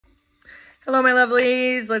Hello, my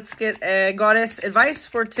lovelies. Let's get a goddess advice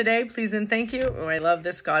for today, please and thank you. Oh, I love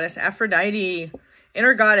this goddess. Aphrodite,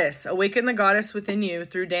 inner goddess. Awaken the goddess within you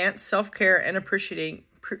through dance, self-care, and appreciating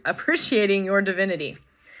your divinity.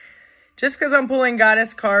 Just because I'm pulling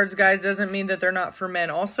goddess cards, guys, doesn't mean that they're not for men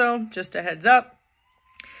also. Just a heads up.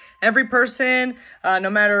 Every person,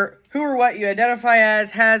 no matter who or what you identify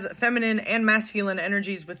as, has feminine and masculine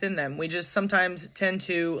energies within them. We just sometimes tend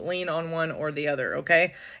to lean on one or the other,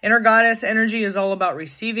 okay? Inner goddess energy is all about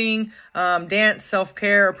receiving, dance,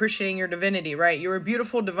 self-care, appreciating your divinity, right? You're a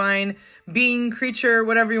beautiful, divine being, creature,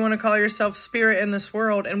 whatever you want to call yourself, spirit in this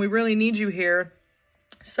world, and we really need you here.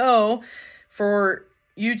 So, for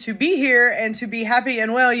you to be here and to be happy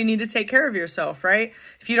and well, you need to take care of yourself, right?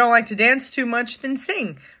 If you don't like to dance too much, then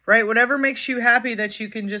sing, right? Whatever makes you happy, that you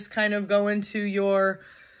can just kind of go into your,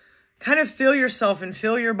 kind of feel yourself and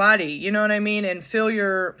feel your body, you know what I mean? And feel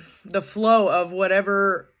the flow of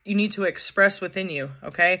whatever you need to express within you,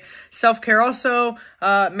 okay? Self-care also,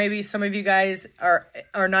 maybe some of you guys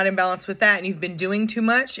are not in balance with that and you've been doing too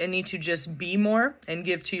much and need to just be more and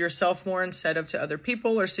give to yourself more instead of to other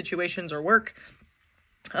people or situations or work.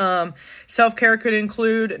 Self-care could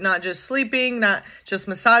include not just sleeping, not just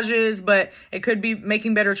massages, but it could be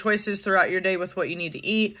making better choices throughout your day with what you need to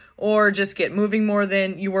eat, or just get moving more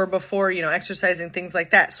than you were before, you know, exercising, things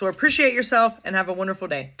like that. So appreciate yourself and have a wonderful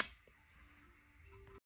day.